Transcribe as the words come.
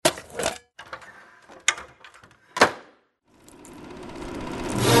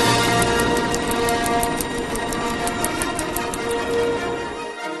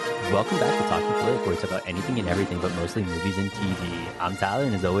anything and everything, but mostly movies and TV. I'm Tyler,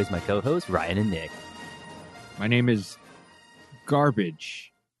 and as always, my co-hosts, Ryan and Nick. My name is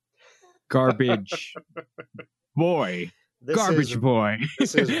Garbage Boy. Boy.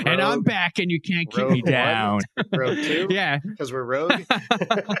 And I'm back, and you can't keep me down. Rogue 2? Yeah. Because we're Rogue.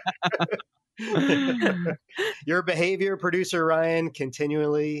 Your behavior, producer Ryan,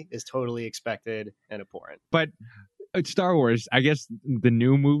 continually is totally expected and abhorrent. But Star Wars, I guess the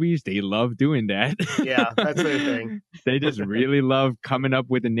new movies, they love doing that. Yeah, that's their thing. They just really love coming up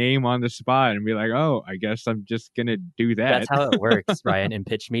with a name on the spot and be like, oh, I guess I'm just going to do that. That's how it works, Ryan. In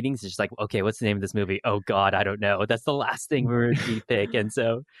pitch meetings, it's just like, okay, what's the name of this movie? Oh, God, I don't know. That's the last thing we pick. And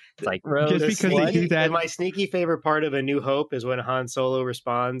so it's like, Rogue. Just because they do that. And my sneaky favorite part of A New Hope is when Han Solo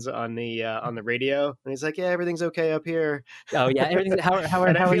responds on the radio. And he's like, yeah, everything's okay up here. Oh, yeah. Everything's, how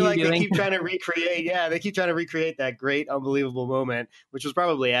and I are feel you like doing? they keep trying to recreate that great, unbelievable moment, which was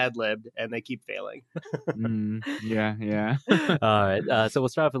probably ad-libbed, and they keep failing. Yeah. All right. So we'll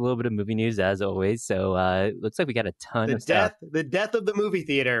start off with a little bit of movie news, as always. So looks like we got a ton of stuff. The death of the movie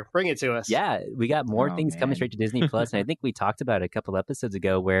theater. Bring it to us. Yeah, we got more things coming straight to Disney Plus, and I think we talked about it a couple episodes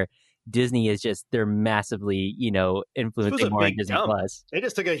ago where Disney is just, they're massively, influencing more on Disney Plus. They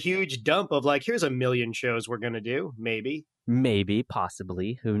just took a huge dump of like, here's a million shows we're going to do. Maybe,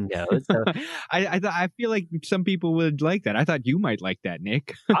 possibly, who knows? So, I feel like some people would like that. I thought you might like that,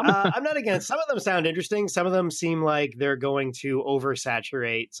 Nick. I'm not against. Some of them sound interesting. Some of them seem like they're going to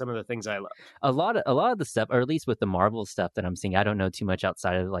oversaturate some of the things I love. A lot of the stuff, or at least with the Marvel stuff that I'm seeing, I don't know too much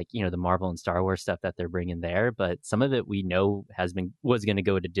outside of the Marvel and Star Wars stuff that they're bringing there, but some of it we know was going to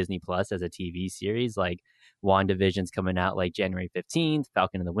go to Disney Plus as a TV series. Like WandaVision's coming out like January 15th.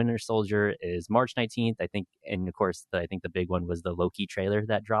 Falcon and the Winter Soldier is March 19th, I think. And of course, I think the big one was the Loki trailer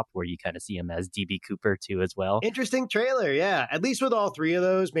that dropped, where you kind of see him as DB Cooper too as well. Interesting trailer, yeah. At least with all three of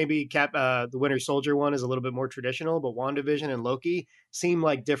those, maybe the Winter Soldier one is a little bit more traditional, but WandaVision and Loki seem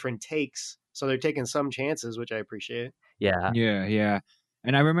like different takes. So they're taking some chances, which I appreciate. Yeah.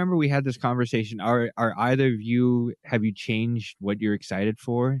 And I remember we had this conversation. Are either of you, have you changed what you're excited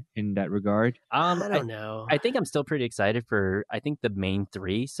for in that regard? I don't know. I think I'm still pretty excited for, I think, the main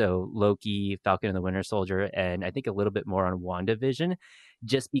three. So Loki, Falcon and the Winter Soldier, and I think a little bit more on WandaVision,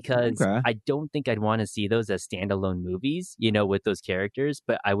 just because I don't think I'd want to see those as standalone movies, with those characters,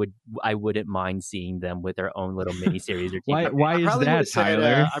 but I wouldn't mind seeing them with their own little miniseries. Why is that,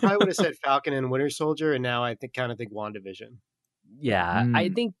 Tyler? I probably would have said Falcon and Winter Soldier, and now I kind of think WandaVision. Yeah, I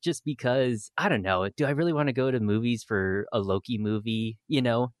think just because, I don't know, do I really want to go to movies for a Loki movie?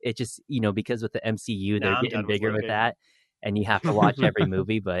 It just, because with the MCU, they're getting bigger with that, and you have to watch every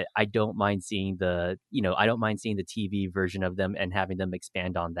movie, but I don't mind seeing the TV version of them and having them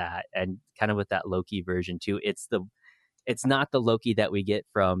expand on that. And kind of with that Loki version too, it's not the Loki that we get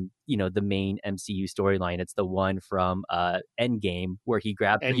from, the main MCU storyline. It's the one from Endgame where he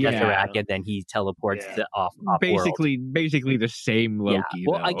grabs the Tesseract and then he teleports to off basically the same Loki.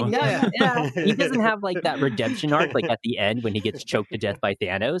 He doesn't have like that redemption arc like at the end when he gets choked to death by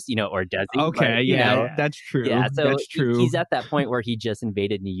Thanos, or does he? Okay, that's true. Yeah, so that's true. He's at that point where he just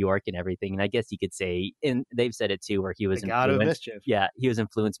invaded New York and everything, and I guess you could say, and they've said it too, where he was the god of mischief. Yeah, he was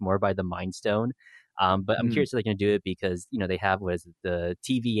influenced more by the Mind Stone. But I'm curious if they're going to do it because, they have the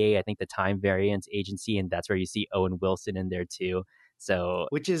TVA, I think the Time Variance Agency, and that's where you see Owen Wilson in there too. So,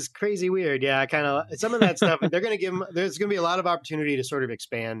 which is crazy weird. Yeah, kind of some of that stuff. They're going to give them. There's going to be a lot of opportunity to sort of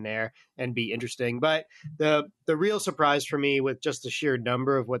expand there and be interesting. But the real surprise for me with just the sheer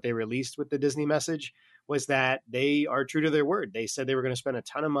number of what they released with the Disney message was that they are true to their word. They said they were going to spend a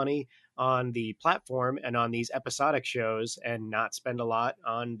ton of money on the platform and on these episodic shows and not spend a lot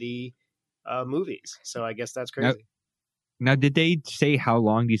on the movies. So I guess that's crazy. Now, did they say how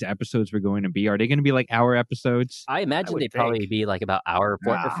long these episodes were going to be? Are they going to be like hour episodes? I imagine they'd probably be like about hour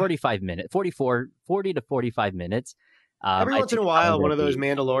or 45 minutes, 40 to 45 minutes. Every once in a while, one of those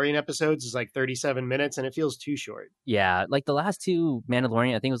Mandalorian episodes is like 37 minutes and it feels too short. Yeah, like the last two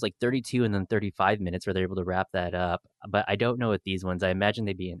Mandalorian, I think it was like 32 and then 35 minutes where they're able to wrap that up. But I don't know with these ones. I imagine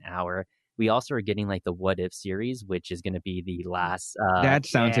they'd be an hour. We also are getting like the What If series, which is going to be the last. That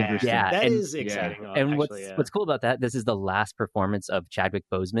sounds interesting. Yeah, that is exciting. And what's cool about that? This is the last performance of Chadwick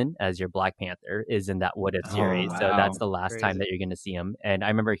Boseman as your Black Panther is in that What If series. Wow. So that's the last time that you're going to see him. And I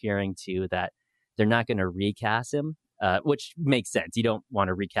remember hearing too that they're not going to recast him, which makes sense. You don't want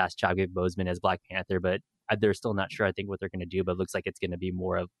to recast Chadwick Boseman as Black Panther, but they're still not sure, I think, what they're going to do, but it looks like it's going to be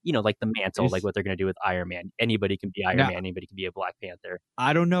more of, like the mantle, like what they're going to do with Iron Man. Anybody can be Iron Man. Anybody can be a Black Panther.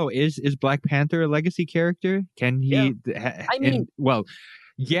 I don't know. Is Black Panther a legacy character? Can he?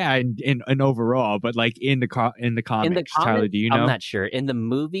 Yeah, in overall, but like in the comics, Tyler, do you know? I'm not sure. In the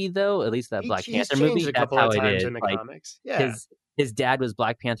movie, though, at least that Black Panther movie, a that's couple how of it times is. in the Like comics. Yeah. his dad was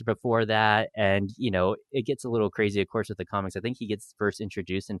Black Panther before that, and it gets a little crazy, of course, with the comics. I think he gets first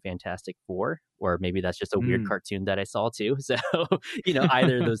introduced in Fantastic Four, or maybe that's just a weird cartoon that I saw too. So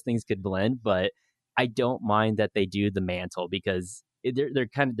either of those things could blend, but I don't mind that they do the mantle because they're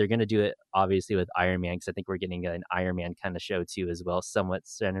going to do it obviously with Iron Man, because I think we're getting an Iron Man kind of show too as well, somewhat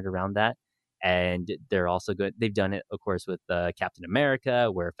centered around that. And they're also good. They've done it, of course, with Captain America,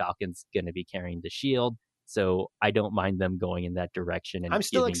 where Falcon's going to be carrying the shield. So I don't mind them going in that direction. And I'm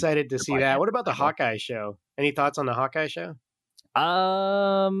still excited to see that. What about the Hawkeye show? Any thoughts on the Hawkeye show?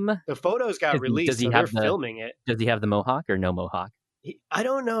 The photos got released, so they're filming it. Does he have the mohawk or no mohawk? I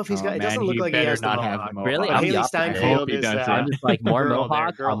don't know if he's got. It doesn't look like he has the mohawk. Really? But Haley Steinfeld is. I'm just like more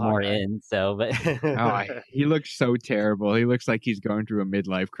mohawk. I'm more in. So, but he looks so terrible. He looks like he's going through a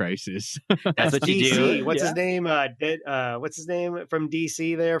midlife crisis. That's what you do. What's his name? What's his name from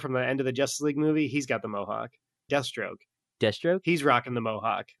DC? There from the end of the Justice League movie, he's got the mohawk. Deathstroke. He's rocking the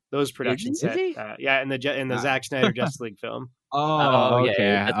mohawk. Those production sets. Yeah, in the Zack Snyder Justice League film. Oh, okay.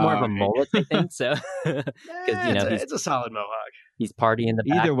 Yeah. That's more of a mullet, I think. So, because it's a solid mohawk. He's partying in the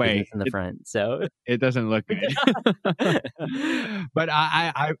back, either way in the front, so it doesn't look good. But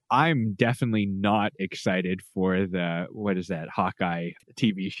I'm definitely not excited for the Hawkeye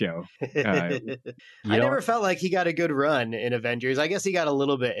TV show. I never felt like he got a good run in Avengers. I guess he got a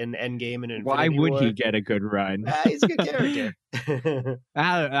little bit in Endgame and Infinity Why would War. he get a good run? He's a good character.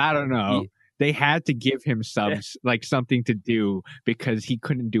 I don't know. They had to give him something to do because he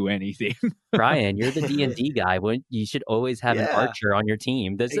couldn't do anything. Brian, you're the D&D guy. You should always have an archer on your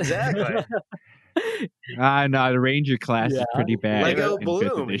team. Exactly. No, the Ranger class is pretty bad. Lego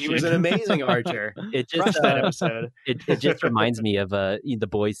Bloom. He was an amazing archer. It just that episode. It just reminds me of The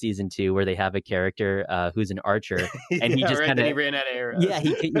Boys season 2, where they have a character who's an archer, and he just kind of ran out of arrows. Yeah,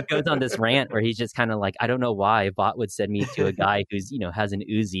 he goes on this rant where he's just kind of like, I don't know why Vought would send me to a guy who's has an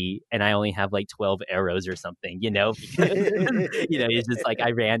Uzi and I only have like 12 arrows or something, because, he's just like,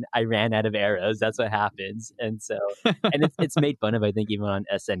 I ran out of arrows. That's what happens, and so it's made fun of, I think, even on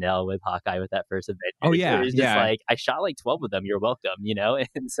SNL with Hawkeye with that first event. Oh yeah, he's just like, I shot like 12 of them. You're welcome,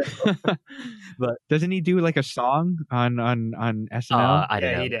 and so. But doesn't he do like a song on SNL? I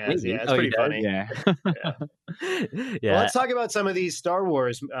don't know. He does. Yeah, it's pretty funny. Yeah. Well, let's talk about some of these Star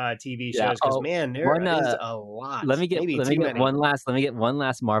Wars TV shows because man, there is a lot. Let me get one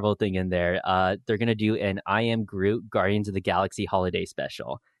last Marvel thing in there. They're gonna do an I Am Groot Guardians of the Galaxy holiday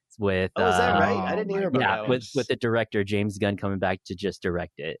special. With is that right? I didn't hear about that. With the director James Gunn coming back to just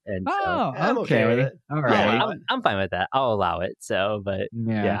direct it. And I'm okay with it. All right, yeah, I'm fine with that. I'll allow it. So, but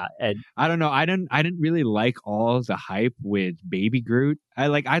yeah, and I don't know. I didn't really like all the hype with Baby Groot.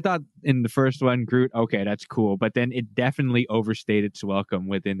 I thought in the first one, Groot, okay, that's cool, but then it definitely overstayed its welcome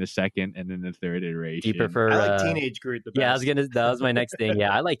within the second and then the third iteration. Do you prefer? I like Teenage Groot the best. Yeah, that was my next thing.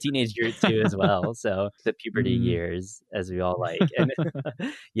 Yeah, I like Teenage Groot too as well. So the puberty years, as we all like. And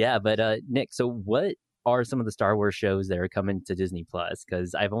yeah, but Nick, so what are some of the Star Wars shows that are coming to Disney Plus?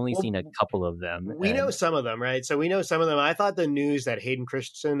 Because I've only seen a couple of them. We know some of them, right? So we know some of them. I thought the news that Hayden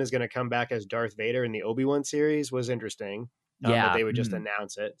Christensen is going to come back as Darth Vader in the Obi-Wan series was interesting. That they would just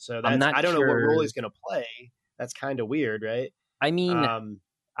announce it. So I don't know what role he's going to play. That's kind of weird, right? I mean, I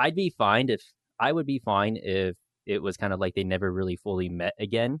would be fine if it was kind of like they never really fully met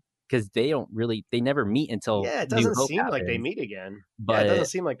again, because they never meet until it doesn't seem like they meet again. But it doesn't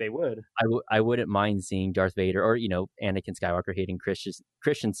seem like they would. I wouldn't mind seeing Darth Vader or Anakin Skywalker, Hayden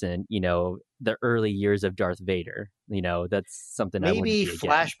Christensen, the early years of Darth Vader. That's something maybe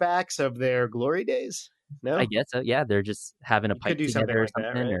flashbacks of their glory days. No, I guess so. Yeah, they're just having a pipe together or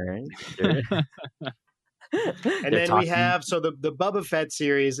something. And then we have the Boba Fett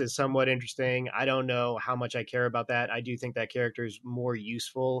series is somewhat interesting. I don't know how much I care about that. I do think that character is more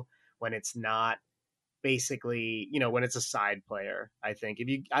useful when it's not basically, when it's a side player. I think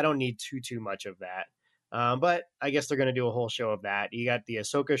I don't need too much of that. But I guess they're going to do a whole show of that. You got the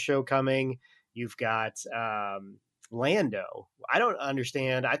Ahsoka show coming. You've got Lando. I don't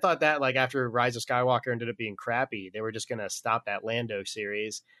understand. I thought that after Rise of Skywalker ended up being crappy, they were just going to stop that Lando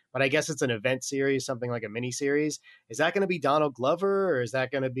series. But I guess it's an event series, something like a mini series. Is that going to be Donald Glover, or is that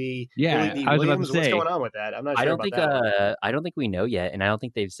going to be Billy D. Williams? What's going on with that? I'm not sure. I don't think we know yet, and I don't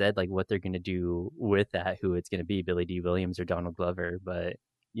think they've said what they're going to do with that. Who it's going to be, Billy D. Williams or Donald Glover. But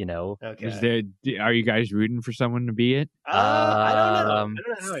you know. Okay. Are you guys rooting for someone to be it? I don't know. I don't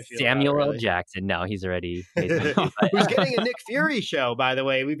know how I feel. Samuel about it, L. really. Jackson. No, he's already made the movie, but... Who's getting a Nick Fury show, by the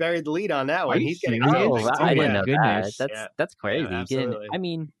way. We buried the lead on that one. He's getting serious? I didn't know goodness. that. That's crazy. Yeah, absolutely. I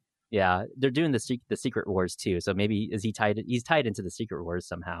mean, yeah, they're doing the Secret Wars too. So maybe he's tied into the Secret Wars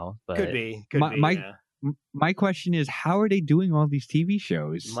somehow. But could be. My question is, how are they doing all these TV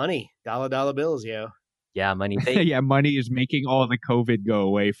shows? Money, dollar bills, yo. Yeah, money. Yeah, money is making all the COVID go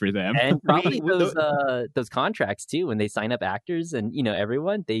away for them, and probably those contracts too. When they sign up actors and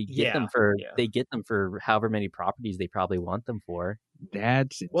everyone, they get them for however many properties they probably want them for.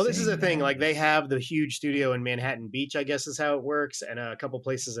 That's insane. Well, this is the thing. Like, they have the huge studio in Manhattan Beach, I guess is how it works, and a couple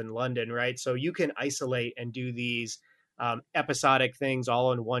places in London, right? So you can isolate and do these episodic things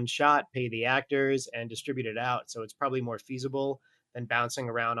all in one shot, pay the actors, and distribute it out. So it's probably more feasible than bouncing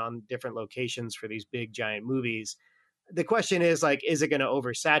around on different locations for these big giant movies. The question is, like, is it going to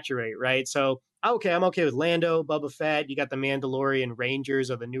oversaturate, right? So, okay, I'm okay with Lando, Boba Fett. You got the Mandalorian, Rangers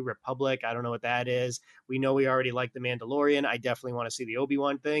of the New Republic. I don't know what that is. We know we already like the Mandalorian. I definitely want to see the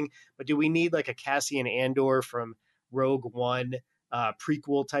Obi-Wan thing. But do we need like a Cassian Andor from Rogue One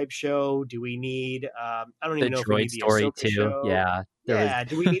prequel type show? Do we need I don't even know if we need the story too. Show. Yeah.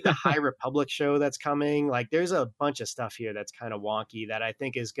 Do we need the High Republic show that's coming? Like, there's a bunch of stuff here that's kind of wonky that I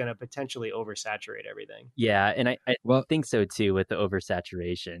think is going to potentially oversaturate everything. Yeah, and I think so too with the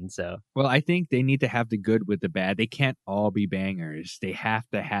oversaturation. So, well, I think they need to have the good with the bad. They can't all be bangers. They have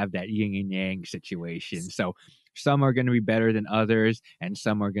to have that yin and yang situation. So some are going to be better than others, and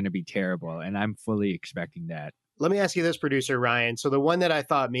some are going to be terrible. And I'm fully expecting that. Let me ask you this, producer Ryan. So the one that I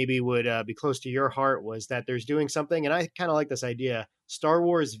thought maybe would be close to your heart was that there's doing something, and I kind of like this idea, Star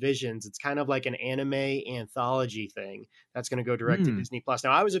Wars Visions. It's kind of like an anime anthology thing that's going to go direct to Disney Plus.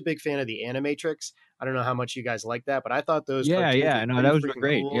 Now, I was a big fan of the Animatrix. I don't know how much you guys like that, but I thought those that was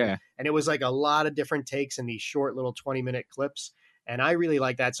great. Cool. Yeah, and it was like a lot of different takes in these short little 20-minute clips. And I really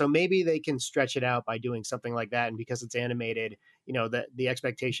like that. So maybe they can stretch it out by doing something like that. And because it's animated, the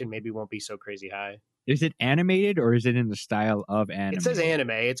expectation maybe won't be so crazy high. Is it animated or is it in the style of anime? It says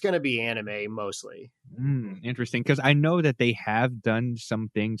anime. It's going to be anime mostly. Interesting. Because I know that they have done some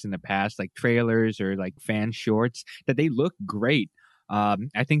things in the past, like trailers or like fan shorts, that they look great.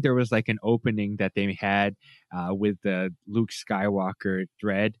 I think there was like an opening that they had with the Luke Skywalker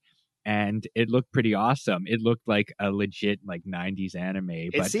thread. And it looked pretty awesome. It looked like a legit like 90s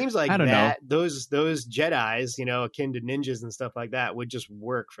anime. But it seems like I don't know. Those Jedis, akin to ninjas and stuff like that, would just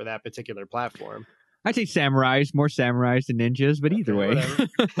work for that particular platform. I'd say samurais, more samurais than ninjas, but either way.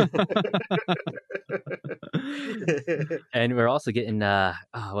 And we're also getting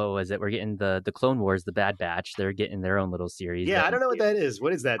what was it? We're getting the Clone Wars, the Bad Batch. They're getting their own little series. Yeah, I don't know what that is.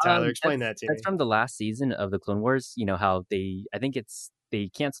 What is that, Tyler? Explain that to me. That's from the last season of the Clone Wars. You know how they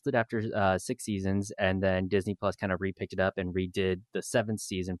canceled it after 6 seasons, and then Disney Plus kind of repicked it up and redid the 7th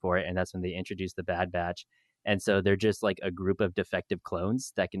season for it, and that's when they introduced the Bad Batch. And so they're just like a group of defective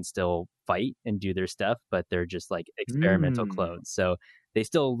clones that can still fight and do their stuff, but they're just like experimental clones. So they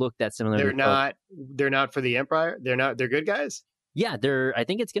still look that similar. They're not for the Empire. They're good guys. Yeah, I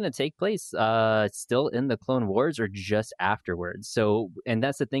think it's going to take place still in the Clone Wars or just afterwards. So, and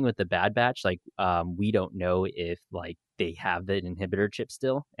that's the thing with the Bad Batch. Like, we don't know if like they have the inhibitor chip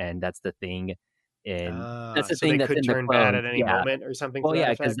still, and that's the thing. And that's the thing they that's could in turn the bad at any moment or something. Well,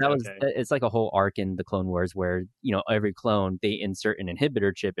 yeah, because it's like a whole arc in the Clone Wars where every clone, they insert an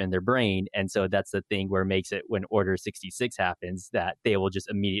inhibitor chip in their brain, and so that's the thing where it makes it when Order 66 happens that they will just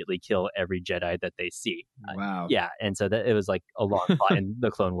immediately kill every Jedi that they see. Wow. Yeah, and so that it was like a long plot in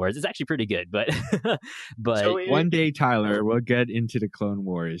the Clone Wars. It's actually pretty good, but so one day, Tyler, we'll get into the Clone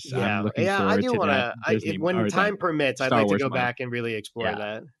Wars. Yeah, I'm looking forward I do want to. When time permits, I'd like to go back and really explore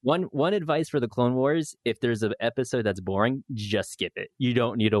that. One advice for the Clone Wars: if there's an episode that's boring, just skip it. You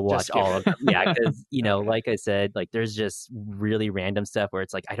don't need to watch all of them. Yeah, because like I said, like there's just really random stuff where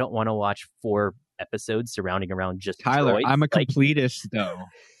it's like I don't want to watch 4 episodes surrounding around just Tyler. droids. I'm a completist though.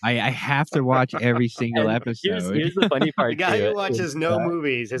 I have to watch every single episode. Here's the funny part. The guy who watches no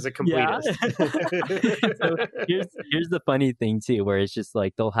movies is a completist. So here's the funny thing too, where it's just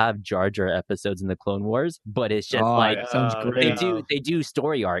like they'll have Jar Jar episodes in the Clone Wars, but it's just sounds great. They do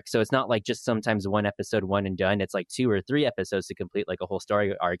story arcs, so it's not like just sometimes one episode one and done. It's like 2 or 3 episodes to complete like a whole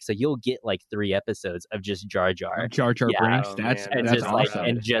story arc. So you'll get like 3 episodes of just Jar Jar. Jar Jar Brinks. That's awesome. Like,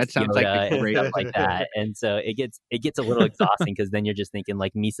 and just that sounds Yoda like a great and stuff like that. And so it gets a little exhausting because then you're just thinking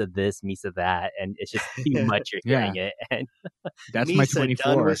like Misa this, Misa that, and it's just too much. You're hearing it, and that's Misa my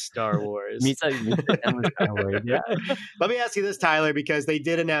 24. done with Star Wars. Misa done with Star Wars. Yeah. Let me ask you this, Tyler, because they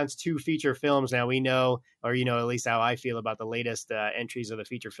did announce 2 feature films. Now we know, or at least how I feel about the latest entries of the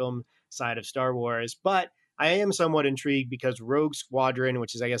feature film side of Star Wars, but I am somewhat intrigued because Rogue Squadron,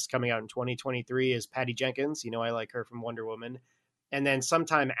 which is, I guess, coming out in 2023, is Patty Jenkins. I like her from Wonder Woman. And then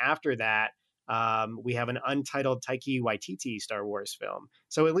sometime after that, we have an untitled Taika Waititi Star Wars film.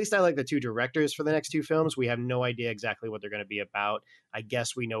 So at least I like the 2 directors for the next 2 films. We have no idea exactly what they're going to be about. I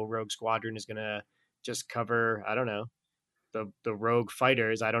guess we know Rogue Squadron is going to just cover, I don't know, the rogue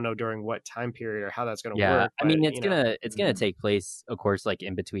fighters. I don't know during what time period or how that's going to work. I mean, it's gonna take place, of course, like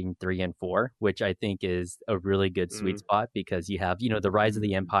in between 3 and 4, which I think is a really good sweet spot because you have the rise of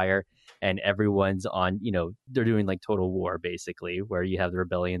the Empire and everyone's on they're doing like total war basically, where you have the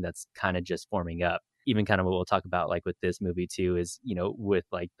rebellion that's kind of just forming up. Even kind of what we'll talk about like with this movie too is with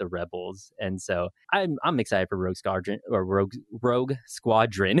like the rebels, and so I'm excited for Rogue Squadron or Rogue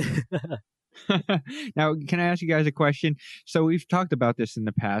Squadron. Now, can I ask you guys a question? So we've talked about this in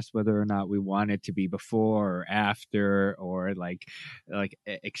the past, whether or not we want it to be before or after, or like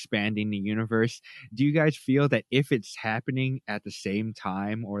expanding the universe. Do you guys feel that if it's happening at the same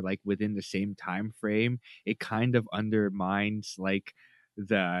time or like within the same time frame, it kind of undermines like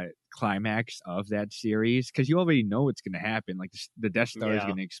the climax of that series? Because you already know what's going to happen, like the Death Star is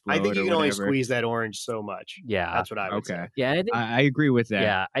going to explode. I think you can only whatever. Squeeze that orange so much. That's what I would say. Yeah, I agree with that.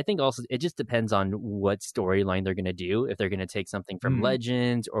 Yeah, I think also it just depends on what storyline they're going to do. If they're going to take something from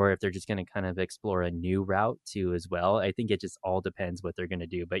Legends, or if they're just going to kind of explore a new route too as well. I think it just all depends what they're going to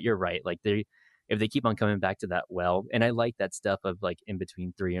do. But you're right, like if they keep on coming back to that well, and I like that stuff of like in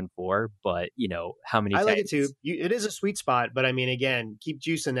between 3 and 4, but how many times... I like it too. It is a sweet spot, but I mean, again, keep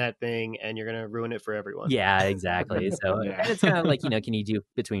juicing that thing and you're going to ruin it for everyone. Yeah, exactly. So and it's kind of like, can you do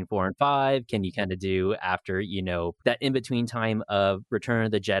between 4 and 5? Can you kind of do after, that in between time of Return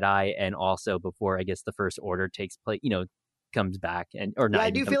of the Jedi and also before, I guess, the First Order takes place, comes back or not. Yeah, I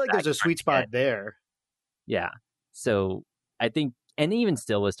do feel like there's a sweet spot there. Yeah. So I think, and even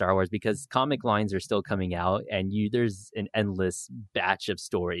still with Star Wars, because comic lines are still coming out and there's an endless batch of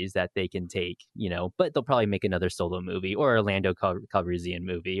stories that they can take, but they'll probably make another Solo movie or a Lando Calrissian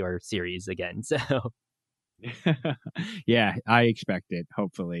movie or series again. So yeah, I expect it,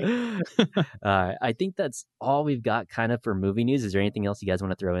 hopefully. I think that's all we've got kind of for movie news. Is there anything else you guys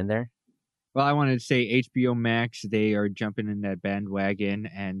want to throw in there? Well, I wanted to say HBO Max, they are jumping in that bandwagon,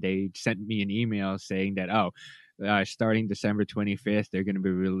 and they sent me an email saying that, starting December 25th, they're going to be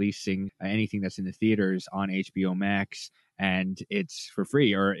releasing anything that's in the theaters on HBO Max, and it's for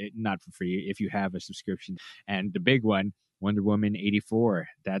free, or not for free if you have a subscription. And the big one, Wonder Woman 84,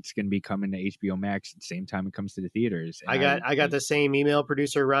 that's going to be coming to HBO Max at the same time it comes to the theaters. And I got the same email,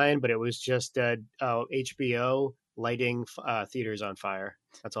 producer Ryan, but it was just HBO lighting theaters on fire.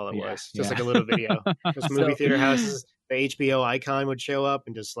 That's all it was. Just like a little video. Just movie theater houses. The HBO icon would show up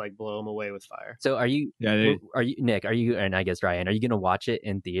and just like blow them away with fire. So are you Nick? Are you, and I guess Ryan, are you going to watch it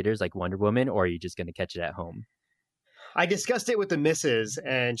in theaters like Wonder Woman, or are you just going to catch it at home? I discussed it with the missus,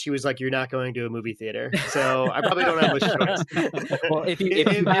 and she was like, "You're not going to a movie theater," so I probably don't have much choice. Well,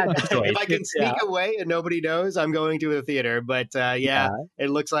 if I can sneak away and nobody knows, I'm going to a theater. But it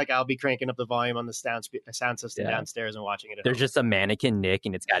looks like I'll be cranking up the volume on the sound system downstairs and watching it. There's just a mannequin Nick,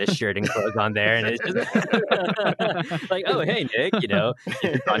 and it's got his shirt and clothes on there, and it's just like, "Oh, hey, Nick,"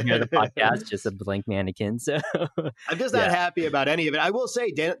 it's on here the podcast, just a blank mannequin. So I'm just not happy about any of it. I will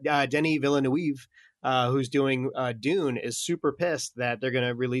say, Denis Villeneuve, who's doing Dune, is super pissed that they're going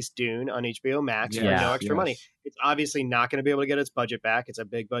to release Dune on HBO Max for no extra money. It's obviously not going to be able to get its budget back. It's a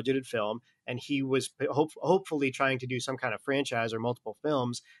big budgeted film, and he was hopefully trying to do some kind of franchise or multiple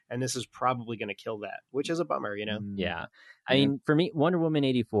films, and this is probably going to kill that, which is a bummer, Yeah. I mean, for me, Wonder Woman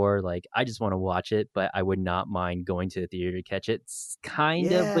 84, like, I just want to watch it, but I would not mind going to the theater to catch it. It's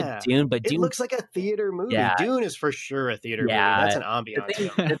kind of with Dune, but Dune looks like a theater movie. Yeah. Dune is for sure a theater movie. That's an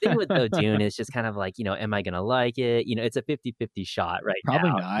ambiance. The thing with Dune is just kind of like, am I going to like it? It's a 50-50 shot right now.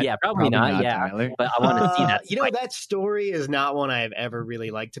 Probably not. Yeah, probably not. Yeah, Tyler. But I want to see that. That story is not one I have ever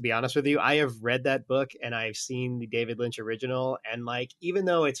really liked, to be honest with you. I have read that book and I've seen the David Lynch original, and like, even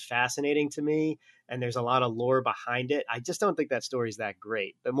though it's fascinating to me, and there's a lot of lore behind it. I just don't think that story's that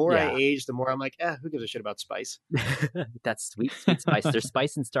great. The more I age, the more I'm like, who gives a shit about spice? That's sweet spice. There's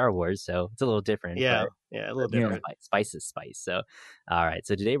spice in Star Wars, so it's a little different. Yeah, a little different. Spice is spice. So, all right.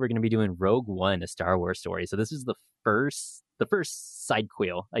 So today we're going to be doing Rogue One, a Star Wars story. So this is the first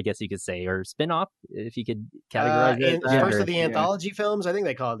sidequel, I guess you could say, or spinoff, if you could categorize it. First of the anthology films. I think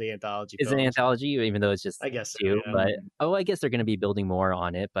they call it the anthology. Is it an anthology, even though it's just I guess two? But I guess they're going to be building more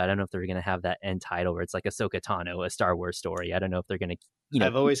on it. But I don't know if they're going to have that end title where it's like Ahsoka Tano, a Star Wars story. I don't know if they're going to.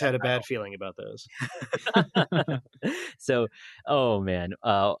 I've always had a bad feeling about those. So, oh man,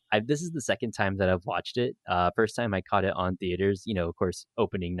 this is the second time that I've watched it. First time I caught it on theaters, of course,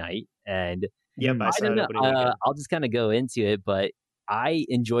 opening night, and I'll just kind of go into it, but I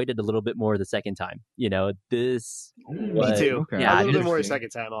enjoyed it a little bit more the second time. Me too. Okay. Yeah, a little bit more the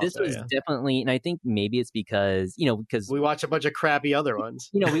second time. Also, this was definitely, and I think maybe it's because we watched a bunch of crappy other ones.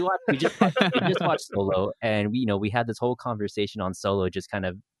 We just watched Solo, and we had this whole conversation on Solo, just kind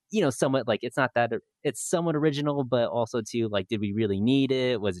of somewhat like it's somewhat original, but also too like, did we really need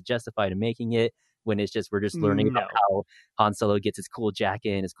it? Was it justified in making it? When it's just we're just learning about how Han Solo gets his cool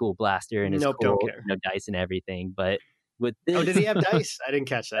jacket and his cool blaster and his cool dice and everything, but. With this... did he have dice? I didn't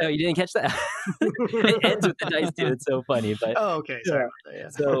catch that. No, you didn't catch that. It ends with the dice too. It's so funny. But okay, sorry.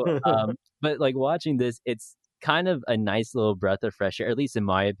 So, but like watching this, it's kind of a nice little breath of fresh air. At least in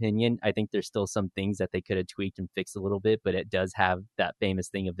my opinion, I think there's still some things that they could have tweaked and fixed a little bit, but it does have that famous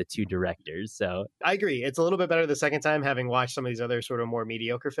thing of the two directors. So I agree. It's a little bit better the second time, having watched some of these other sort of more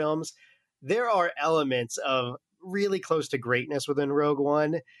mediocre films. There are elements of really close to greatness within Rogue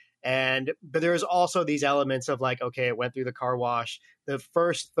One. But there's also these elements of like, okay, it went through the car wash. The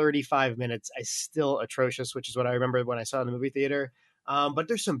first 35 minutes is still atrocious, which is what I remember when I saw it in the movie theater. But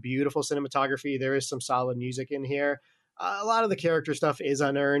there's some beautiful cinematography. There is some solid music in here. A lot of the character stuff is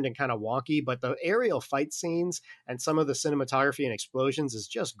unearned and kind of wonky, but the aerial fight scenes and some of the cinematography and explosions is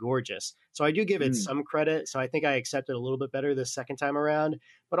just gorgeous. So I do give it some credit. So I think I accept it a little bit better this second time around,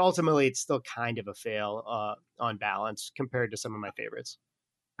 but ultimately it's still kind of a fail on balance compared to some of my favorites.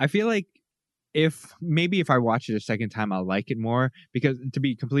 I feel like if I watch it a second time, I'll like it more, because to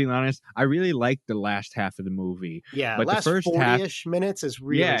be completely honest, I really liked the last half of the movie. Yeah, but last the first 40-ish minutes is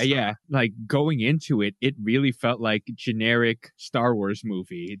really yeah. Like going into it, it really felt like generic Star Wars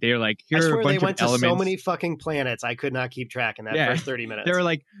movie. They're like, here are a bunch of elements. They went to so many fucking planets. I could not keep track in that first 30 minutes. They were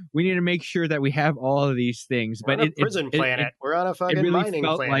like, we need to make sure that we have all of these things. We're on a prison planet. We're on a fucking really mining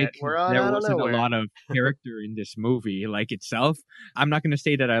planet. Like we're on there wasn't a lot of character in this movie, like itself. I'm not going to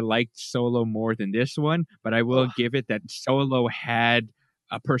say that I liked Solo more than this one, but I will give it that Solo had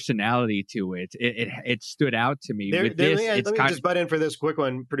a personality to it. It stood out to me. Let me just butt in for this quick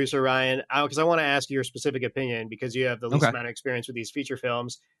one, producer Ryan, because I want to ask your specific opinion, because you have the least amount of experience with these feature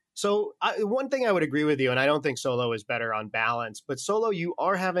films. So one thing I would agree with you, and I don't think Solo is better on balance, but Solo, you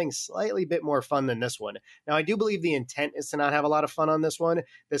are having slightly bit more fun than this one. Now, I do believe the intent is to not have a lot of fun on this one.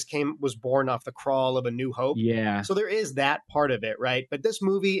 This was born off the crawl of A New Hope. Yeah. So there is that part of it, right? But this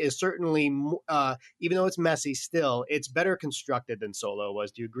movie is certainly, even though it's messy, still, it's better constructed than Solo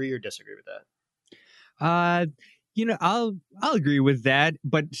was. Do you agree or disagree with that? I'll agree with that,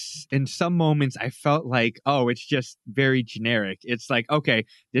 but in some moments I felt like, it's just very generic. It's like, okay,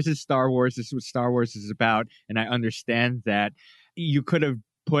 this is Star Wars. This is what Star Wars is about. And I understand that you could have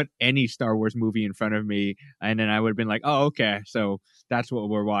put any Star Wars movie in front of me, and then I would have been like, oh, okay, so that's what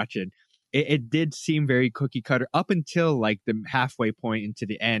we're watching. It did seem very cookie cutter up until like the halfway point into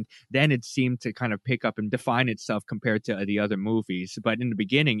the end. Then it seemed to kind of pick up and define itself compared to the other movies. But in the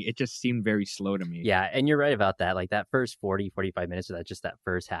beginning, it just seemed very slow to me. Yeah, and you're right about that. Like that first 45 minutes of that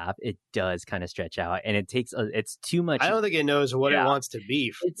first half, it does kind of stretch out, and it's too much. I don't think it knows what it wants to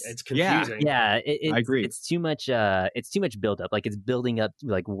be. It's confusing. Yeah, I agree. It's too much buildup. Like it's building up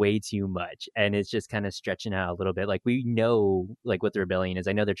like way too much, and it's just kind of stretching out a little bit. Like we know like what the rebellion is.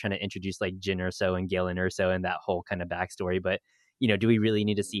 I know they're trying to introduce like Jyn Erso and Galen Erso and that whole kind of backstory, but do we really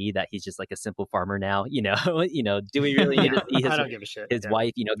need to see that he's just like a simple farmer now? Do we really need to see I don't give a shit. his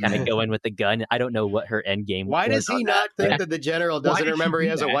wife, kind of going with the gun? I don't know what her end game was. Why does he not think that the general doesn't remember he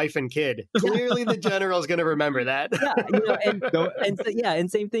has a wife and kid? Clearly the general's going to remember that.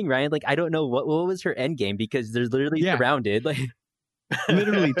 And same thing, Ryan. Like, I don't know what was her end game, because they're literally surrounded. Like,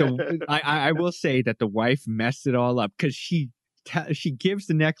 literally, I will say that the wife messed it all up, because she gives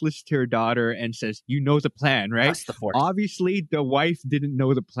the necklace to her daughter and says, you know the plan, right? That's the Force. Obviously, the wife didn't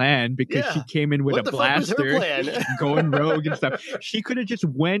know the plan, because she came in with a blaster going rogue and stuff. She could have just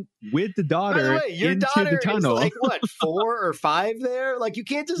went with the daughter into the tunnel. Is like, what, 4 or 5 there? Like, you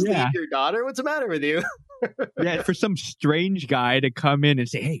can't just leave your daughter. What's the matter with you? For some strange guy to come in and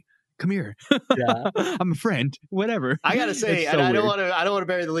say, hey, come here. Yeah. I'm a friend. Whatever. I gotta say, So and I don't weird. want to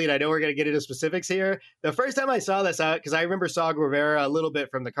bury the lead. I know we're gonna get into specifics here. The first time I saw this, because I remember Saw Gerrera a little bit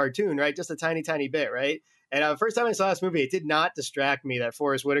from the cartoon, right? Just a tiny, tiny bit, right? And the first time I saw this movie, it did not distract me that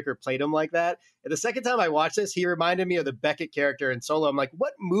Forrest Whitaker played him like that. And the second time I watched this, he reminded me of the Beckett character in Solo. I'm like,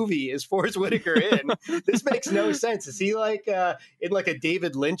 what movie is Forrest Whitaker in? This makes no sense. Is he like in like a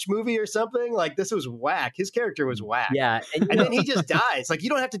David Lynch movie or something? Like, this was whack. His character was whack. Yeah. And then he just dies. Like, you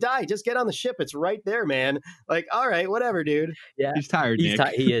don't have to die. Just get on the ship. It's right there, man. Like, all right, whatever, dude. Yeah. He's tired, Nick.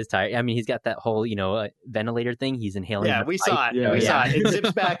 He is tired. I mean, he's got that whole, ventilator thing. He's inhaling. Yeah, we saw it. Yeah, we saw it. It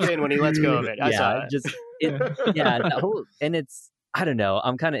zips back in when he lets go of it. I saw it. That whole, and it's, I don't know.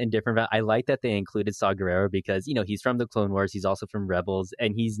 I'm kind of indifferent about. I like that they included Saw Gerrera because he's from the Clone Wars. He's also from Rebels,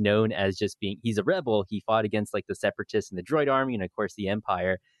 and he's known as just being. He's a rebel. He fought against like the Separatists and the Droid Army, and of course the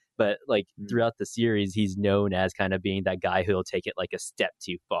Empire. But like throughout the series, he's known as kind of being that guy who'll take it like a step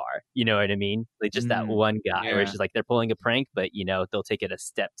too far. You know what I mean? Like just that one guy where it's just like they're pulling a prank, but they'll take it a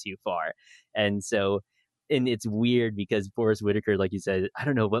step too far. And so. And it's weird because Forrest Whitaker, like you said, I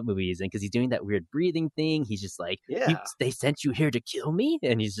don't know what movie he's in because he's doing that weird breathing thing. He's just like, they sent you here to kill me?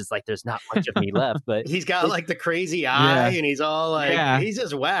 And he's just like, there's not much of me left. But he's got like the crazy eye and he's all like, he's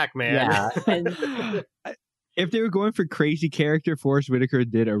just whack, man. Yeah. And, if they were going for crazy character, Forrest Whitaker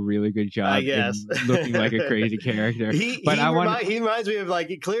did a really good job in looking like a crazy character. He reminds me of like,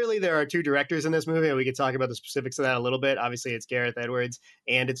 clearly there are two directors in this movie, and we could talk about the specifics of that a little bit. Obviously, it's Gareth Edwards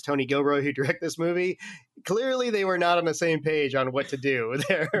and it's Tony Gilroy who direct this movie. Clearly, they were not on the same page on what to do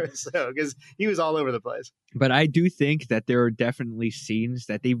there, so because he was all over the place. But I do think that there are definitely scenes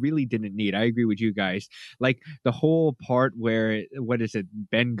that they really didn't need. I agree with you guys. Like the whole part where, what is it,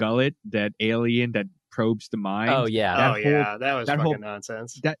 Ben Gullet, that alien that probes the mind. Oh yeah, that was fucking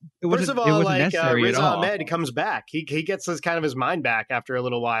nonsense. First of all, like Riz Ahmed comes back. He gets his mind back after a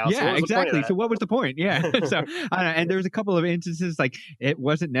little while. Yeah, so exactly. So what was the point? Yeah. So I don't know. And there was a couple of instances like it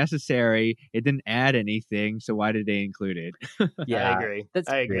wasn't necessary. It didn't add anything. So why did they include it? Yeah, I agree.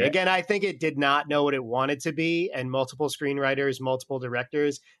 I agree. Great. Again, I think it did not know what it wanted to be, and multiple screenwriters, multiple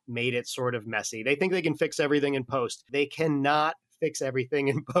directors made it sort of messy. They think they can fix everything in post. They cannot fix everything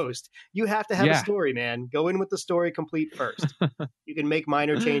in post. You have to have a story, man. Go in with the story complete first. You can make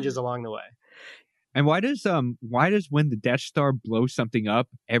minor changes along the way. And why does when the Death Star blows something up,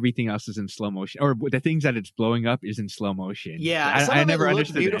 everything else is in slow motion, or the things that it's blowing up is in slow motion? Yeah, I never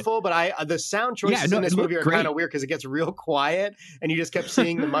understood beautiful, but the sound choices in this movie are kind of weird because it gets real quiet, and you just kept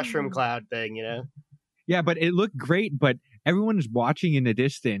seeing the mushroom cloud thing, Yeah, but it looked great, but everyone is watching in the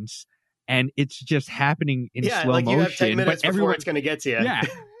distance. And it's just happening in slow motion. You have 10 minutes before it's going to get to you. Yeah.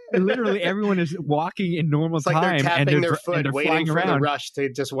 Literally, everyone is walking in normal time. Like they're tapping their foot, waiting for around. the rush to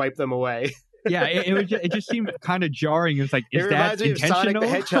just wipe them away. Yeah, it just seemed kind of jarring. It's like, is that intentional? It reminds me of Sonic the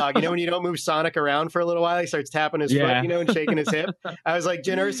Hedgehog. When you don't move Sonic around for a little while, he starts tapping his foot, and shaking his hip. I was like,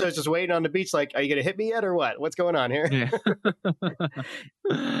 Jyn Erso's just waiting on the beach like, are you going to hit me yet or what? What's going on here? Yeah.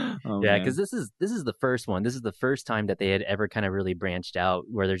 Because this is the first one. This is the first time that they had ever kind of really branched out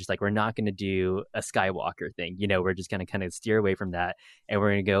where they're just like, we're not going to do a Skywalker thing. We're just going to kind of steer away from that. And we're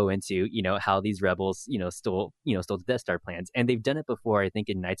going to go into, how these rebels, stole the Death Star plans. And they've done it before, I think,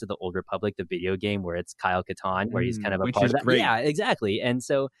 in Knights of the Old Republic, the video game where it's Kyle Katarn, where he's kind of a part of that. Great. Yeah, exactly. And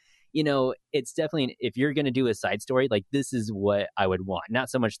so, it's definitely, if you're going to do a side story, like this is what I would want. Not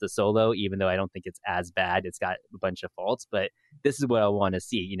so much the Solo, even though I don't think it's as bad. It's got a bunch of faults, but this is what I want to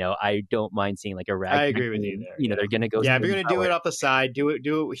see. I don't mind seeing like a rag. I agree with you there. They're going to go. Yeah, if you're going to do it off the side, do it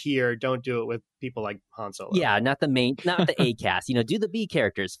here. Don't do it with people like Han Solo. Yeah, not the A cast. Do the B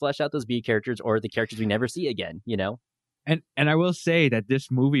characters, flesh out those B characters or the characters we never see again. And I will say that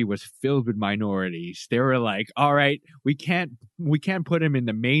this movie was filled with minorities. They were like, all right, we can't put him in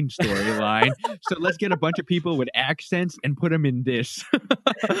the main storyline, so let's get a bunch of people with accents and put them in this.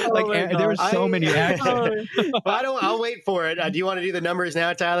 There were so many accents. I'll wait for it. Do you want to do the numbers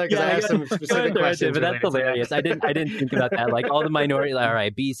now, Tyler? Because I have some specific questions. But that's hilarious. I didn't think about that. Like all the minorities, all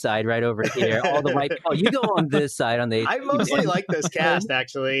right, B side right over here. All the white. Oh, you go on this side on the. I mostly like this cast.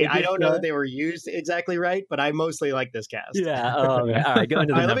 Actually, I don't know that they were used exactly right, but I mostly like this cast. Yeah. Oh, man. All right. Go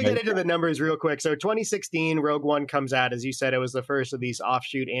into the numbers. Let me get into the numbers real quick. So 2016, Rogue One comes out. As you said, it was the first of these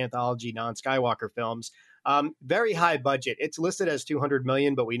offshoot anthology non-Skywalker films. Very high budget. It's listed as 200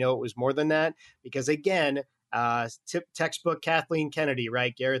 million, but we know it was more than that because, again, textbook Kathleen Kennedy,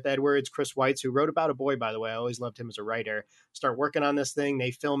 right? Gareth Edwards, Chris Weitz, who wrote About a Boy, by the way. I always loved him as a writer. Start working on this thing.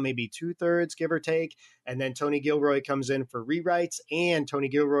 They film maybe 2/3, give or take. And then Tony Gilroy comes in for rewrites. And Tony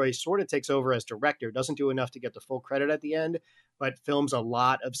Gilroy sort of takes over as director. Doesn't do enough to get the full credit at the end. but films a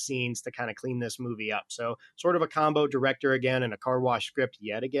lot of scenes to kind of clean this movie up. So sort of a combo director again and a car wash script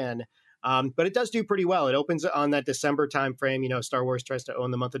yet again. But it does do pretty well. It opens on that December timeframe. Star Wars tries to own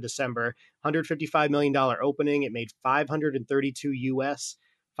the month of December. $155 million opening. It made 532 US,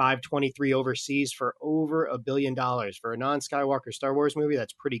 523 overseas for over $1 billion. For a non-Skywalker Star Wars movie,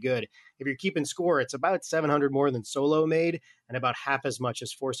 that's pretty good. If you're keeping score, it's about 700 more than Solo made and about half as much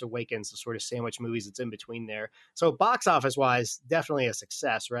as Force Awakens, the sort of sandwich movies that's in between there. So box office-wise, definitely a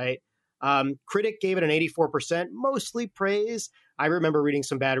success, right? Critic gave it an 84%, mostly praise. I remember reading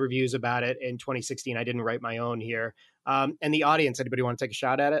some bad reviews about it in 2016. I didn't write my own here. And the audience, anybody want to take a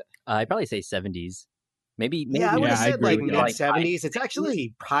shot at it? I'd probably say 70s. Maybe I would have said like mid 70s. Like, it's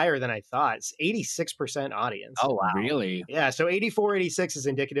actually higher than I thought. It's 86% audience. Oh, wow. Really? Yeah. So 84, 86 is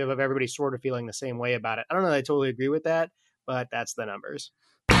indicative of everybody sort of feeling the same way about it. I don't know that I totally agree with that, but that's the numbers.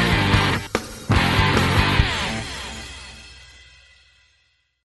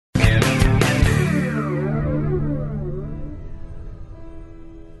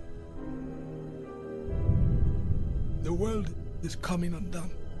 The world is coming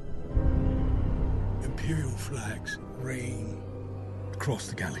undone. Imperial flags reign across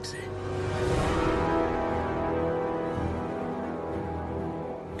the galaxy.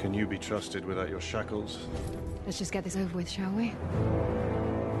 Can you be trusted without your shackles? Let's just get this over with, shall we?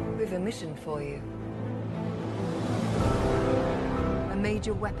 We've a mission for you. A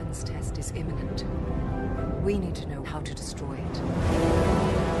major weapons test is imminent. We need to know how to destroy it.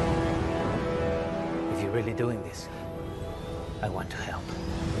 If you're really doing this, I want to help.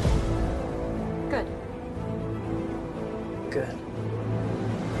 Good. Good.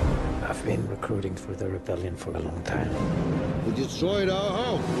 I've been recruiting for the rebellion for a long time. We destroyed our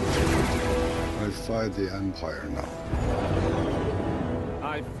home. I fight the Empire now.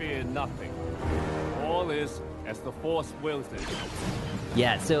 I fear nothing. All is as the Force wills it.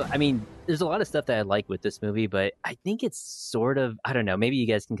 Yeah, so, I mean, there's a lot of stuff that I like with this movie, but I think it's sort of, I don't know, maybe you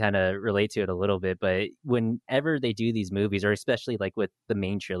guys can kind of relate to it a little bit, but whenever they do these movies, or especially like with the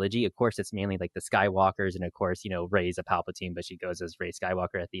main trilogy, of course, it's mainly like the Skywalkers, and of course, Rey's a Palpatine, but she goes as Rey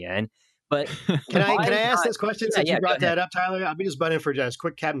Skywalker at the end. But can I ask this question since you brought that up, Tyler? I'll be just butting for just a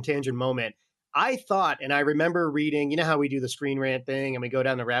quick Captain Tangent moment. I thought, and I remember reading, you know how we do the Screen Rant thing and we go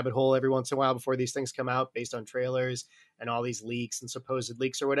down the rabbit hole every once in a while before these things come out based on trailers and all these leaks and supposed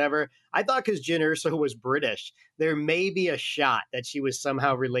leaks or whatever. I thought because Jyn Erso was British, there may be a shot that she was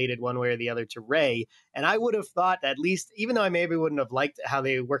somehow related one way or the other to Rey. And I would have thought that at least, even though I maybe wouldn't have liked how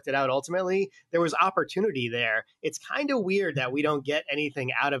they worked it out ultimately, there was opportunity there. It's kind of weird that we don't get anything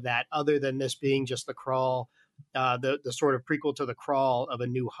out of that other than this being just the crawl, the sort of prequel to the crawl of A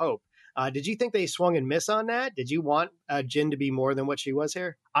New Hope. Did you think they swung and miss on that? Did you want Jyn to be more than what she was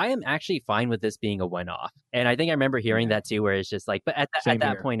here? I am actually fine with this being a one-off. And I think I remember hearing that too, where it's just like, but at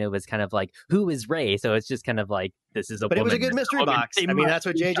that point, it was kind of like, who is Rey? So it's just kind of like, this is a But woman. It was a good mystery box. I mean, that's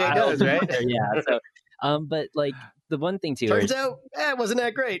what JJ does, right? Yeah. So, but like, the one thing too turns out it wasn't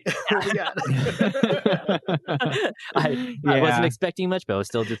that great. I wasn't expecting much, but I was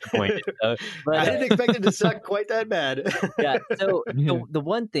still disappointed. But I didn't expect it to suck quite that bad. Yeah. So the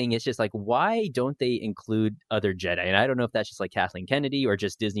one thing is just like, why don't they include other Jedi? And I don't know if that's just like Kathleen Kennedy or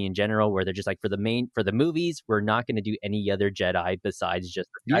just Disney in general, where they're just like, for the movies, we're not going to do any other Jedi besides just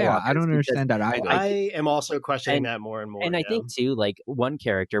the Skywalkers. Yeah, I don't understand that either. I am also questioning that more and more. And I think too, like one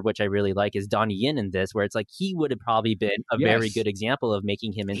character which I really like is Donnie Yen in this, where it's like he would have probably been a very good example of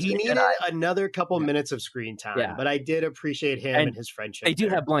making him into he needed Jedi. Another couple minutes of screen time, but I did appreciate him and his friendship. They do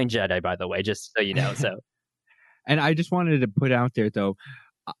have Blind Jedi, by the way, just so you know. So, and I just wanted to put out there though,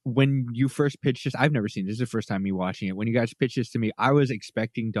 when you first pitched this, I've never seen this. This is the first time me watching it. When you guys pitched this to me, I was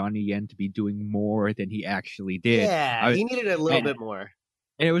expecting Donnie Yen to be doing more than he actually did. Yeah, he needed a little bit more.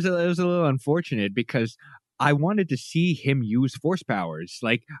 And it was a little unfortunate because I wanted to see him use force powers.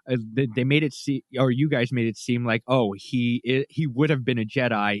 Like they made it seem, or you guys made it seem like, oh, he would have been a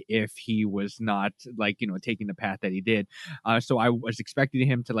Jedi if he was not taking the path that he did. So I was expecting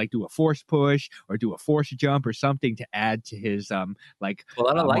him to like do a force push or do a force jump or something to add to his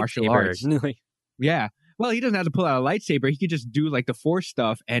martial arts. Yeah. Well, he doesn't have to pull out a lightsaber. He could just do like the force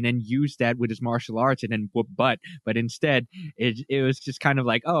stuff and then use that with his martial arts and then whoop butt. But instead, it was just kind of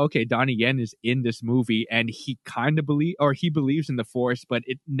like, oh, okay, Donnie Yen is in this movie and he kind of believes in the force, but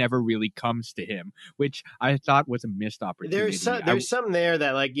it never really comes to him, which I thought was a missed opportunity. There's something there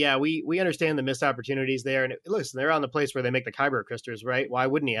that like, yeah, we understand the missed opportunities there. And listen, they're on the place where they make the Kyber crystals, right? Why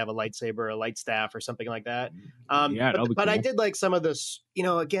wouldn't he have a lightsaber or a light staff or something like that? Yeah, but cool. I did like some of this,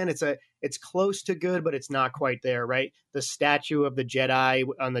 again, it's close to good, but it's not quite there, right? The statue of the Jedi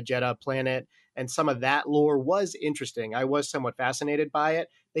on the Jedha planet, and some of that lore was interesting. I was somewhat fascinated by it.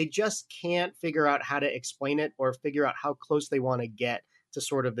 They just can't figure out how to explain it or figure out how close they want to get to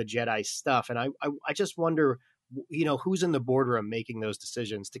sort of the Jedi stuff. And I just wonder, who's in the boardroom making those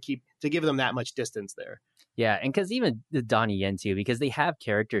decisions to give them that much distance there. Yeah, and because even the Donnie Yen too, because they have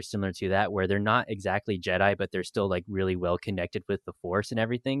characters similar to that where they're not exactly Jedi, but they're still like really well connected with the Force and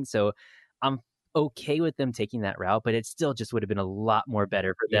everything. So I'm okay with them taking that route, but it still just would have been a lot more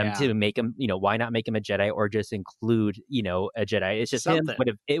better for them to make him, why not make him a Jedi or just include, a Jedi? It's just him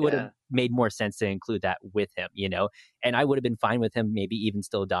would have made more sense to include that with him, and I would have been fine with him maybe even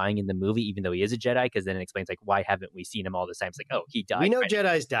still dying in the movie, even though he is a Jedi, because then it explains like, why haven't we seen him all this time? It's like, oh, he died. We know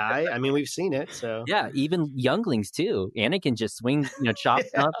Jedis die. I mean, we've seen it. So yeah, even younglings too. Anakin just swings, chops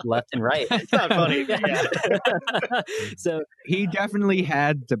up left and right. It's not funny. So he definitely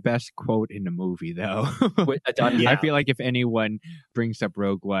had the best quote in the movie, though. I feel like if anyone brings up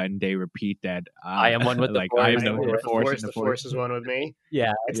Rogue One, they repeat that. I am one with the Force. I am the Force. The Force is one with me.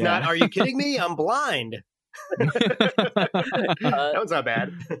 Yeah, it's not. Are you kidding me? I'm blind. That one's not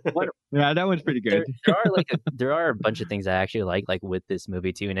bad. Yeah, that one's pretty good. There are a bunch of things I actually like with this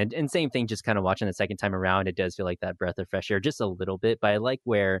movie too, and same thing. Just kind of watching the second time around, it does feel like that breath of fresh air just a little bit. But I like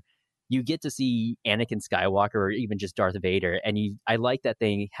where you get to see Anakin Skywalker or even just Darth Vader. And I like that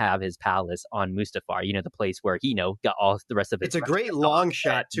they have his palace on Mustafar, the place where he, got all the rest of it. It's a great long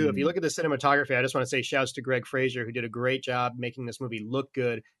shot, too. If you look at the cinematography, I just want to say shouts to Greg Fraser, who did a great job making this movie look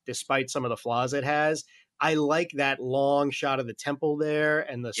good, despite some of the flaws it has. I like that long shot of the temple there,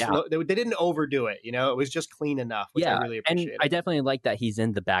 and the slow, they didn't overdo it. It was just clean enough, which I really appreciate. And I definitely like that he's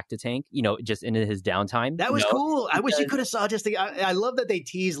in the Bacta tank, just into his downtime. That was cool. I wish you could have saw I love that they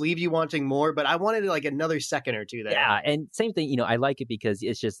tease, leave you wanting more, but I wanted like another second or two there. Yeah, and same thing. I like it because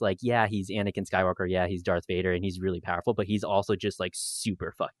it's just like, he's Anakin Skywalker, he's Darth Vader, and he's really powerful, but he's also just like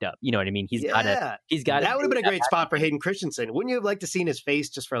super fucked up. You know what I mean? He's got. That would have been a great spot for Hayden Christensen. Wouldn't you have liked to seen his face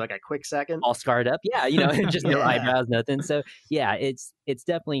just for like a quick second, all scarred up? Yeah, just no eyebrows, nothing. So yeah, it's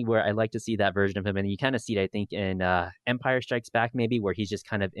definitely where I like to see that version of him, and you kind of see it, I think, in Empire Strikes Back, maybe, where he's just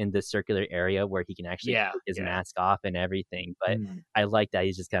kind of in this circular area where he can actually take his mask off and everything. But I like that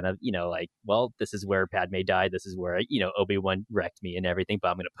he's just kind of, like, well, this is where Padme died. This is where Obi-Wan wrecked me and everything. But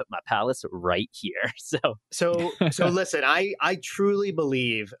I'm going to put my palace right here. So listen, I truly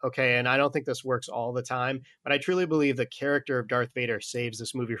believe, and I don't think this works all the time, but I truly believe the character of Darth Vader saves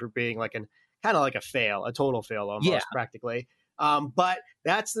this movie from being like kind of like a total fail almost, practically. But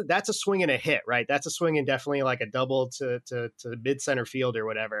that's a swing and a hit, right? That's a swing and definitely like a double to mid center field or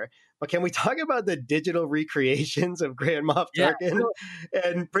whatever. But can we talk about the digital recreations of Grand Moff Tarkin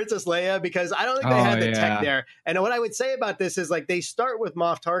and Princess Leia? Because I don't think they had the tech there. And what I would say about this is like they start with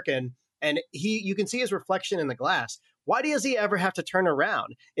Moff Tarkin and you can see his reflection in the glass. Why does he ever have to turn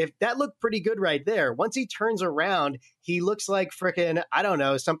around? If that looked pretty good right there, once he turns around, he looks like frickin', I don't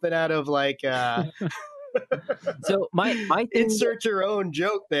know, something out of like So my thing, insert your own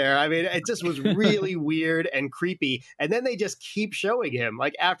joke there. I mean, it just was really weird and creepy. And then they just keep showing him.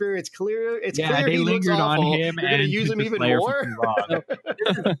 Like after it's clear they he looks lingered awful, on him you're gonna use him even more.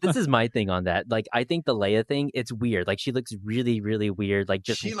 So, this is my thing on that. Like I think the Leia thing, it's weird. Like she looks really, really weird. Like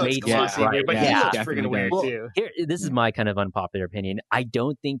just she looks classy, but he looks freaking weird too. This is my kind of unpopular opinion. I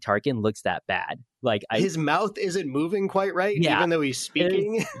don't think Tarkin looks that bad. Like his mouth isn't moving quite right, even though he's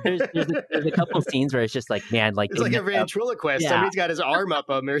speaking. There's a couple of scenes where it's just like, man, like it's like a ventriloquist. Somebody's got his arm up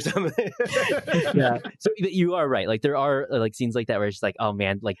him or something. So you are right. Like there are like scenes like that where it's just like, oh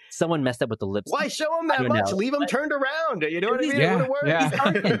man, like someone messed up with the lips. Why show him that much? Leave him turned around. You know what I mean? Yeah, it would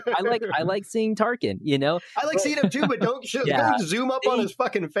have worked. I like seeing Tarkin. I like seeing him too, but don't zoom up on his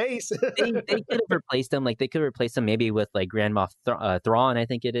fucking face. they could have replaced him. Like they could replace him maybe with like Grand Moff Thrawn. I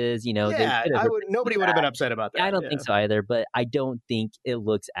think it is. Nobody would have been upset about that. I don't think so either, but I don't think it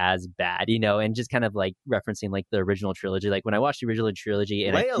looks as bad, and just kind of like referencing like the original trilogy. Like when I watched the original trilogy,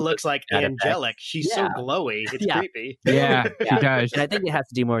 and Leia looks like angelic. She's so glowy. It's creepy. Yeah, she does. And I think it has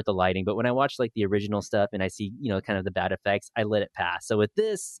to do more with the lighting. But when I watched like the original stuff and I see, kind of the bad effects, I let it pass. So with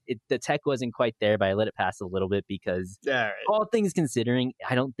this, the tech wasn't quite there, but I let it pass a little bit because all things considering,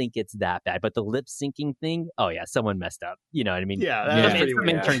 I don't think it's that bad. But the lip syncing thing, someone messed up. You know what I mean? That's pretty weird.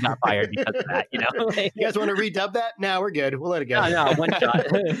 Intern got fired because of that. You guys want to redub that? No, we're good. We'll let it go. No, one shot.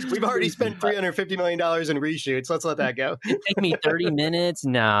 We've already spent $350 million in reshoots. Let's let that go. It take me 30 minutes.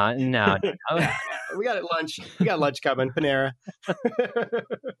 No. We got lunch. We got lunch coming. Panera.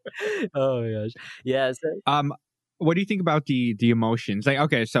 Oh my gosh. Yes. What do you think about the emotions? Like,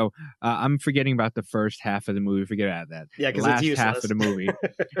 okay, so I'm forgetting about the first half of the movie. Forget about that. Yeah, because it's useless. half of the movie.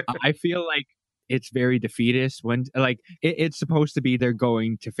 I feel like it's very defeatist when like it's supposed to be they're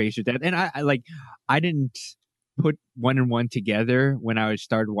going to face your death. And I didn't put one and one together when I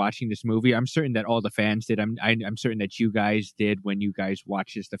started watching this movie. I'm certain that all the fans did. I'm certain that you guys did when you guys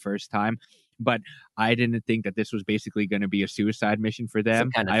watched this the first time. But I didn't think that this was basically going to be a suicide mission for them.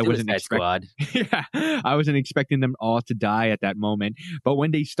 Some kind of I wasn't squad. Yeah, I wasn't expecting them all to die at that moment. But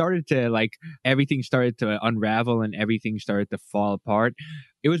when they started to everything started to unravel and everything started to fall apart,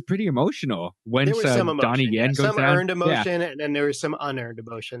 it was pretty emotional. When there was some emotion, Donnie Yen goes some down, earned emotion, and then there was some unearned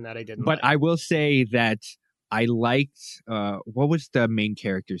emotion that I didn't. But I will say that I liked what was the main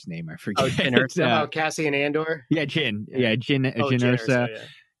character's name? I forget. Oh, Jyn Erso. Cassian Andor. Yeah, Jyn. Yeah, Jyn Erso. Yeah.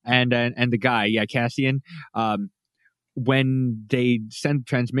 And the guy, Cassian. When they send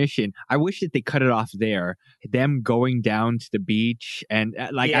transmission, I wish that they cut it off there. Them going down to the beach and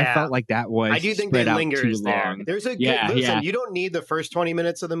I felt like that was. I do think they lingers there. Long. There's a good listen. You don't need the first 20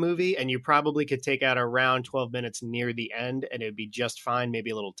 minutes of the movie, and you probably could take out around 12 minutes near the end, and it'd be just fine.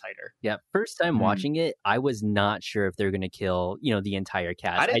 Maybe a little tighter. Yeah, first time watching it, I was not sure if they're going to kill the entire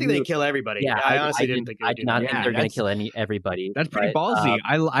cast. I didn't think they'd kill everybody. Yeah, I honestly didn't think. I did not think they're going to kill everybody. That's pretty ballsy.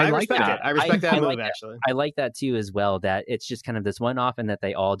 I like that. I respect that move actually. I like that too as well. That it's just kind of this one-off and that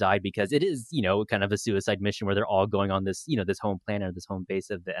they all died because it is, kind of a suicide mission where they're all going on this, this home planet or this home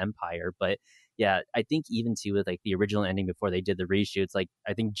base of the Empire. But yeah, I think even too with like the original ending before they did the reshoots, like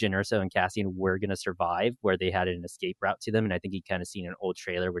I think Jyn Erso and Cassian were going to survive where they had an escape route to them. And I think you kind of seen an old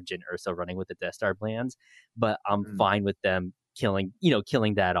trailer with Jyn Erso running with the Death Star plans, but I'm fine with them killing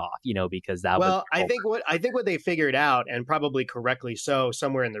that off, because that was I think what they figured out, and probably correctly so,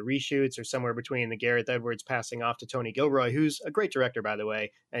 somewhere in the reshoots or somewhere between the Gareth Edwards passing off to Tony Gilroy, who's a great director, by the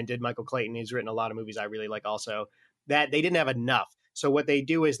way, and did Michael Clayton, who's written a lot of movies I really like also, that they didn't have enough. So what they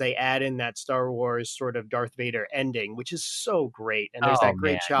do is they add in that Star Wars sort of Darth Vader ending, which is so great. And there's that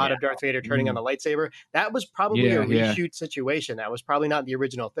great shot of Darth Vader turning on the lightsaber. That was probably a reshoot situation. That was probably not the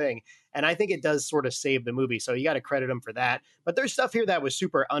original thing. And I think it does sort of save the movie. So you got to credit them for that. But there's stuff here that was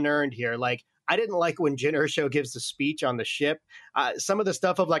super unearned here. Like, I didn't like when Jyn Erso gives the speech on the ship. Some of the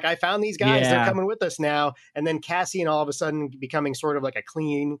stuff of like, I found these guys, they're coming with us now. And then Cassian all of a sudden becoming sort of like a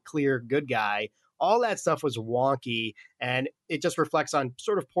clean, clear, good guy. All that stuff was wonky, and it just reflects on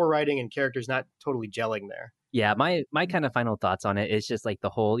sort of poor writing and characters not totally gelling there. Yeah, my kind of final thoughts on it is just like the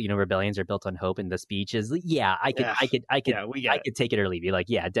whole, rebellions are built on hope, and the speech is, I could take it or leave you. Like,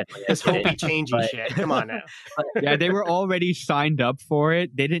 yeah, definitely. This hopey changey shit. Come on now. Yeah, they were already signed up for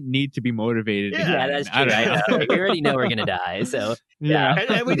it. They didn't need to be motivated. Yeah, that's true. We already know we're gonna die, so yeah.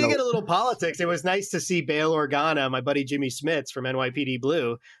 And we did get a little politics. It was nice to see Bail Organa, my buddy Jimmy Smits from NYPD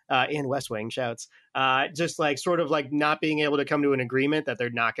Blue, in West Wing shouts, just like sort of like not being able to come to an agreement that they're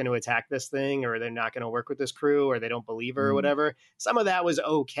not going to attack this thing, or they're not going to work with this crew, or they don't believe her or whatever. Some of that was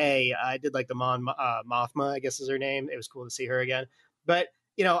okay. I did like the Mothma, I guess is her name. It was cool to see her again. But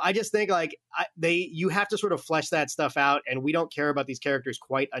I just think like you have to sort of flesh that stuff out, and we don't care about these characters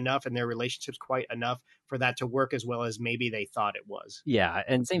quite enough and their relationships quite enough for that to work as well as maybe they thought it was. Yeah,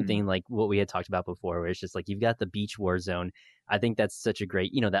 and same thing like what we had talked about before, where it's just like you've got the beach war zone. I think that's such a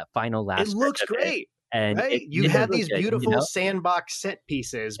great, that final last. It looks great. And right? You have these beautiful sandbox set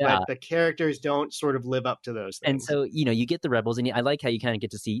pieces, but the characters don't sort of live up to those things. And so, you get the rebels, and I like how you kind of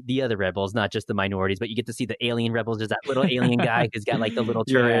get to see the other rebels, not just the minorities, but you get to see the alien rebels. There's that little alien guy who's got like the little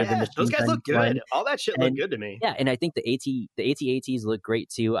turret. Yeah, those guys look good. All that shit looked good to me. Yeah, and I think the AT-ATs look great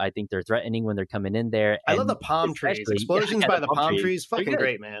too. I think they're threatening when they're coming in there. I love the palm trees. Explosions by the palm trees. Fucking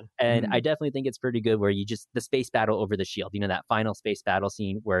great, man. And I definitely think it's pretty good where the space battle over the shield, that final space battle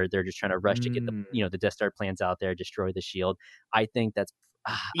scene where they're just trying to rush to get the Death Star plans out there, destroy the shield. I think that's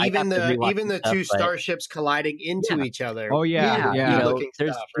even the two starships colliding into each other. Oh yeah.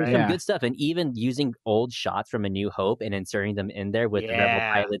 There's some good stuff, and even using old shots from A New Hope and inserting them in there with the Rebel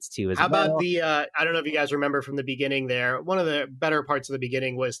pilots too. How about the? I don't know if you guys remember from the beginning. There, one of the better parts of the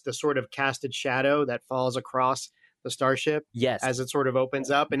beginning was the sort of casted shadow that falls across the starship, as it sort of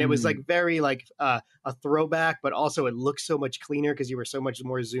opens up, and it was like very like a throwback, but also it looks so much cleaner because you were so much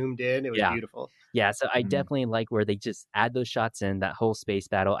more zoomed in. It was beautiful. Yeah, so I definitely like where they just add those shots in. That whole space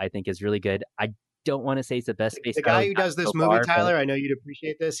battle I think is really good. I don't want to say it's the best space battle. The guy who does this movie, Tyler, I know you'd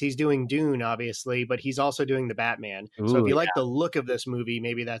appreciate this. He's doing Dune, obviously, but he's also doing the Batman. So if you like the look of this movie,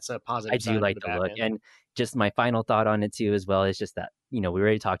 maybe that's a positive. I do like the look, and just my final thought on it too, as well, is just that, we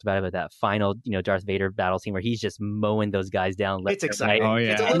already talked about it, but that final, Darth Vader battle scene where he's just mowing those guys down. It's exciting. Oh,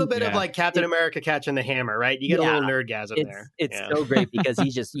 yeah. It's a little bit of like Captain America catching the hammer, right? You get a little nerdgasm there. It's so great because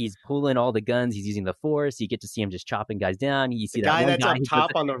he's pulling all the guns. He's using the Force. You get to see him just chopping guys down. You see the guy that's up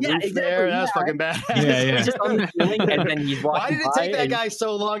top on the roof there. That's fucking bad. He's just on the ceiling, and then he's walking. Why did it take that guy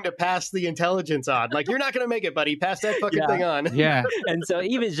so long to pass the intelligence on? Like, you're not going to make it, buddy. Pass that fucking thing on. Yeah. And so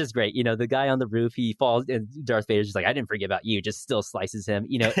even it's just great. The guy on the roof, he falls, and Darth Vader's just like, I didn't forget about you. Just still slices him.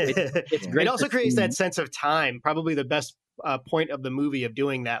 It's great. It also creates that sense of time. Probably the best point of the movie of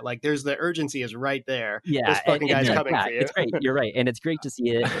doing that. Like, there's the urgency is right there. Yeah, this fucking guy's coming for you. It's great. You're right, and it's great to see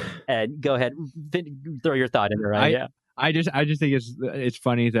it. And go ahead, throw your thought in there. Right? I just think it's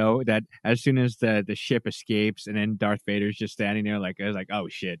funny though that as soon as the ship escapes and then Darth Vader's just standing there like oh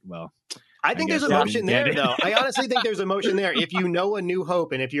shit, well. I think there's emotion there, though. I honestly think there's emotion there. If you know A New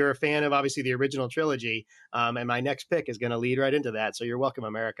Hope, and if you're a fan of, obviously, the original trilogy, and my next pick is going to lead right into that, so you're welcome,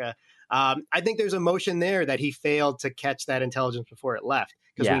 America. I think there's emotion there that he failed to catch that intelligence before it left,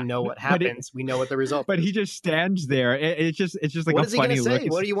 because we know what happens. We know what the result is. But he just stands there. It's just like a funny look.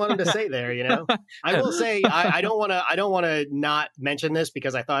 What do you want him to say there, I will say, I don't want to not mention this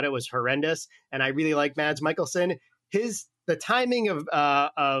because I thought it was horrendous, and I really like Mads Mikkelsen. The timing of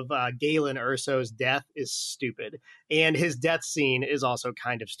Galen Erso's death is stupid, and his death scene is also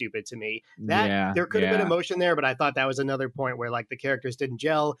kind of stupid to me. There could have been emotion there, but I thought that was another point where like the characters didn't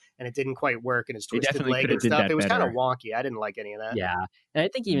gel and it didn't quite work, and his twisted leg and stuff. It was kind of wonky. I didn't like any of that. Yeah, and I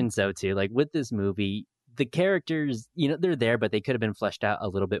think even so too, like with this movie, the characters, they're there, but they could have been fleshed out a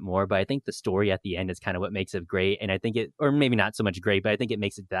little bit more. But I think the story at the end is kind of what makes it great. And I think or maybe not so much great, but I think it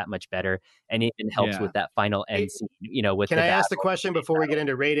makes it that much better. And it even helps with that final end scene, with Can I ask the question before we get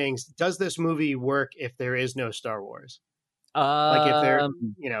into ratings? Does this movie work if there is no Star Wars? Like if there,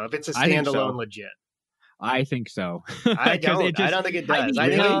 if it's a standalone legit? I think so. I don't think it does. I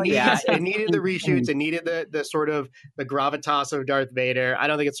think it needed the reshoots. It needed the sort of the gravitas of Darth Vader. I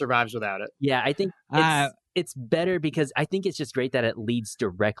don't think it survives without it. Yeah, I think it's better because I think it's just great that it leads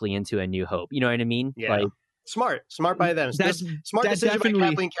directly into A New Hope. You know what I mean? Yeah. Like, smart by them. Smart decision by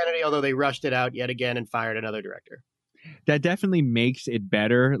Kathleen Kennedy, although they rushed it out yet again and fired another director. That definitely makes it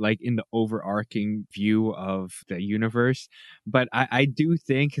better, like in the overarching view of the universe. But I do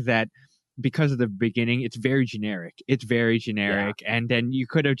think that because of the beginning, it's very generic. And then you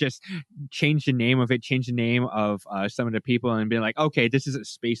could have just changed the name of some of the people and been like, okay, this is a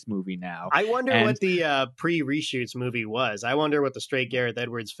space movie now. I wonder what the pre-reshoots movie was. I wonder what the straight Gareth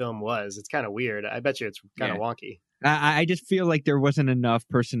Edwards film was. It's kind of weird. I bet you it's kind of wonky. I just feel like there wasn't enough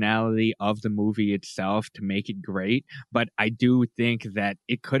personality of the movie itself to make it great, but I do think that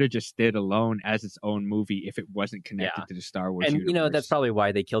it could have just stood alone as its own movie if it wasn't connected to the Star Wars universe. That's probably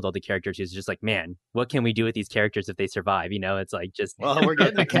why they killed all the characters. It's just like, man, what can we do with these characters if they survive? It's like just... Well, we're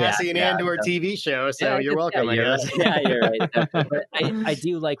getting a Cassian Andor TV show, so you're welcome, I guess. You're right. But I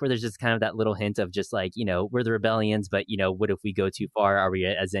do like where there's just kind of that little hint of just like, we're the rebellions, but, what if we go too far? Are we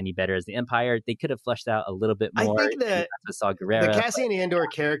as any better as the Empire? They could have fleshed out a little bit more. I think that the Cassian Andor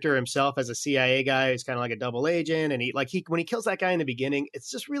character himself as a CIA guy who's kind of like a double agent, and when he kills that guy in the beginning, it's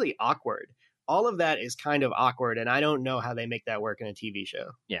just really awkward. All of that is kind of awkward, and I don't know how they make that work in a TV show.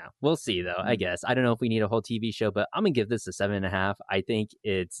 Yeah, we'll see though. I guess I don't know if we need a whole TV show, but I'm gonna give this a 7.5. I think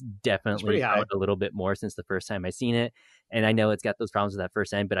it's definitely out a little bit more since the first time I seen it, and I know it's got those problems with that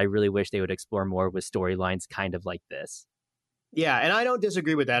first end, but I really wish they would explore more with storylines kind of like this. Yeah, and I don't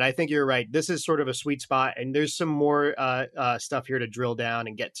disagree with that. I think you're right. This is sort of a sweet spot, and there's some more stuff here to drill down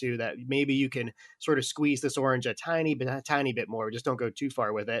and get to that maybe you can sort of squeeze this orange a tiny bit more. Just don't go too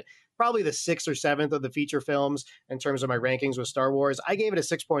far with it. Probably the 6th or 7th of the feature films in terms of my rankings with Star Wars. I gave it a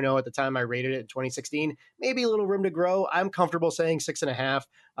 6.0 at the time I rated it in 2016. Maybe a little room to grow. I'm comfortable saying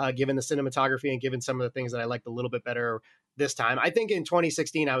 6.5, given the cinematography and given some of the things that I liked a little bit better this time. I think in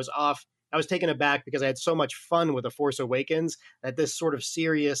 2016 I was off. I was taken aback because I had so much fun with The Force Awakens that this sort of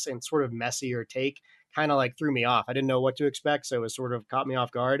serious and sort of messier take kind of like threw me off. I didn't know what to expect, so it was sort of caught me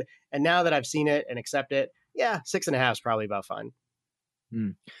off guard. And now that I've seen it and accept it, 6.5 is probably about fine.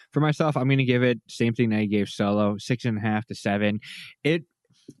 For myself, I'm going to give it same thing that I gave Solo, 6.5 to 7. It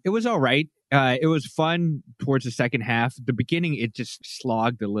was all right. It was fun towards the second half. The beginning, it just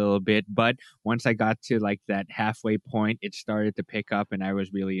slogged a little bit, but once I got to like that halfway point, it started to pick up and I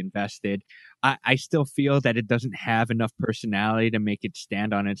was really invested. I still feel that it doesn't have enough personality to make it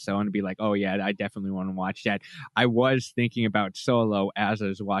stand on its own and be like, oh yeah, I definitely want to watch that. I was thinking about Solo as I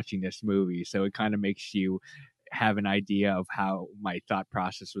was watching this movie, so it kind of makes you have an idea of how my thought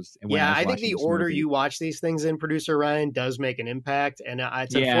process was. When Yeah, I was I think the watching this order movie. you watch these things in, producer Ryan, does make an impact, and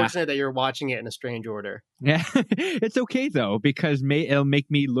it's unfortunate that you're watching it in a strange order. Yeah, it's okay though, because it'll make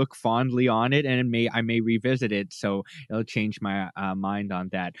me look fondly on it, and I may revisit it, so it'll change my mind on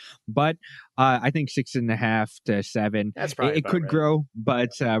that. But I think 6.5 to 7. That's probably it could grow, but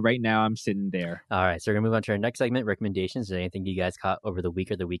right now I'm sitting there. All right, so we're gonna move on to our next segment, recommendations. Is there anything you guys caught over the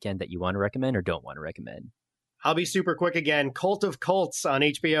week or the weekend that you want to recommend or don't want to recommend? I'll be super quick again. Cult of Cults on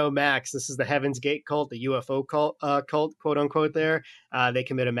HBO Max. This is the Heaven's Gate cult, the UFO cult, quote unquote. There, they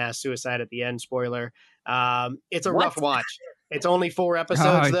commit a mass suicide at the end. Spoiler. It's a rough watch. It's only 4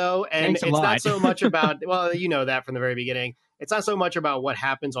 episodes though, and it's not so much about. Well, you know that from the very beginning. It's not so much about what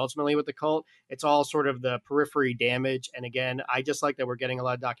happens ultimately with the cult. It's all sort of the periphery damage. And again, I just like that we're getting a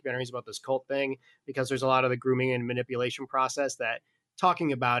lot of documentaries about this cult thing, because there's a lot of the grooming and manipulation process that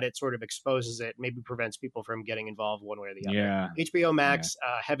talking about it sort of exposes it, maybe prevents people from getting involved one way or the other. Yeah. HBO Max,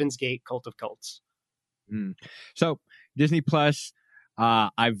 Heaven's Gate, Cult of Cults. So Disney Plus,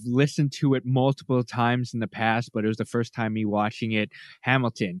 I've listened to it multiple times in the past, but it was the first time me watching it.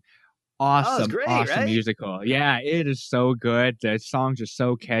 Hamilton. Awesome right? musical. Yeah, it is so good. The songs are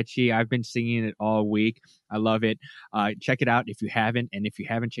so catchy. I've been singing it all week. I love it. Check it out if you haven't. And if you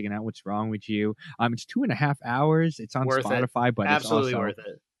haven't, check it out. What's wrong with you? It's 2.5 hours. It's on Spotify, but absolutely it's also worth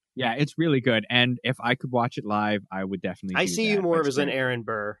it. Yeah, it's really good. And if I could watch it live, I would definitely. I see you more as an Aaron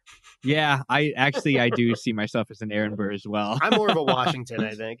Burr. Yeah, I do see myself as an Aaron Burr as well. I'm more of a Washington,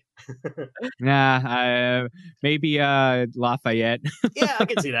 I think. Nah, maybe Lafayette. Yeah, I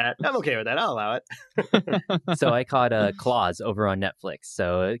can see that. I'm okay with that. I'll allow it. So I caught Claus over on Netflix.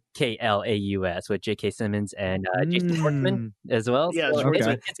 So Klaus with J.K. Simmons and Jason Schwartzman as well. Yeah, so it's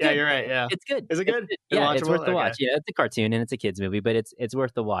yeah, you're right. Yeah, it's good. Is it good? Yeah, it's worth the watch. Yeah, it's a cartoon and it's a kids movie, but it's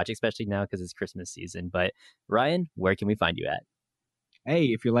worth the watch, especially now because it's Christmas season. But Ryan, where can we find you at? Hey,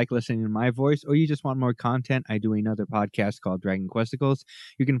 if you like listening to my voice or you just want more content, I do another podcast called Dragon Questicles.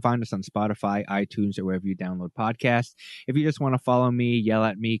 You can find us on Spotify, iTunes, or wherever you download podcasts. If you just want to follow me, yell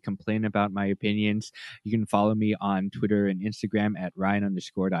at me, complain about my opinions, you can follow me on Twitter and Instagram at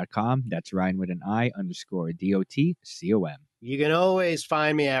Ryan_.com. That's Ryan with an I_DOTCOM. You can always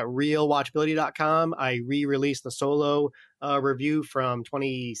find me at realwatchability.com. I re-released the solo review from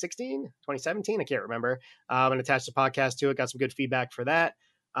 2017, I can't remember, and attached the podcast to it. Got some good feedback for that.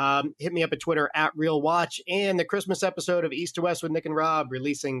 Hit me up at Twitter at RealWatch, and the Christmas episode of East to West with Nick and Rob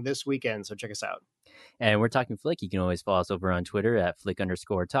releasing this weekend, so check us out. And we're Talking Flick. You can always follow us over on Twitter at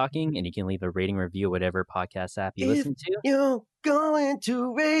Flick_talking, and you can leave a rating review, whatever podcast app you listen to. You're going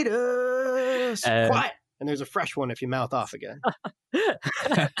to rate us. Quiet. And there's a fresh one if you mouth off again.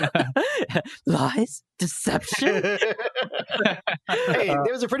 Lies, deception. Hey,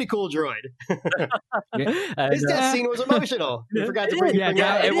 there was a pretty cool droid. This death scene was emotional. You forgot to bring it.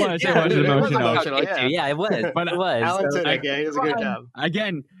 Yeah, it was emotional. Yeah, it was. But it was. Alan Tudyk, he does a good job.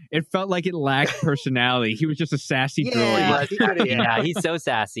 Again, it felt like it lacked personality. He was just a sassy droid. Yeah, he's so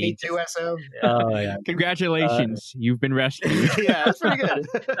sassy. H2SO. Oh, yeah. Congratulations, you've been rescued. Yeah, that's pretty good.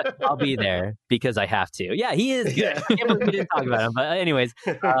 I'll be there because I have to. Yeah, he is good. Yeah. I can't believe we didn't talk about him. But anyways,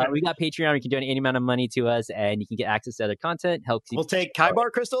 we got Patreon. You can donate any amount of money to us, and you can get access to other content. We'll take Kyber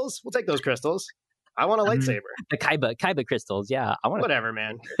crystals. We'll take those crystals. I want a lightsaber. The Kyber crystals. Yeah, I want. Whatever,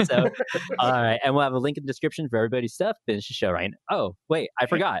 man. So, all right, and we'll have a link in the description for everybody's stuff. Finish the show, Ryan. Oh, wait, I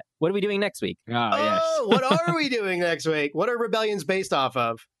forgot. What are we doing next week? Yes. What are we doing next week? What are Rebellions based off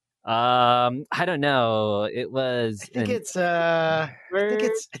of? I don't know. It was. I think it's money.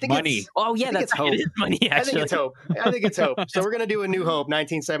 It's, oh yeah, that's hope. It is money. Actually. I think it's hope. So we're gonna do A New Hope,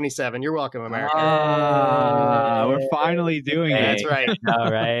 1977. You're welcome, America. We're finally doing it. That's right.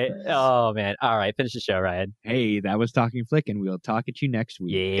 All right. Oh man. All right. Finish the show, Ryan. Hey, that was Talking Flick, and we'll talk at you next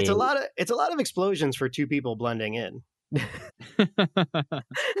week. Yeah. It's a lot of explosions for two people blending in.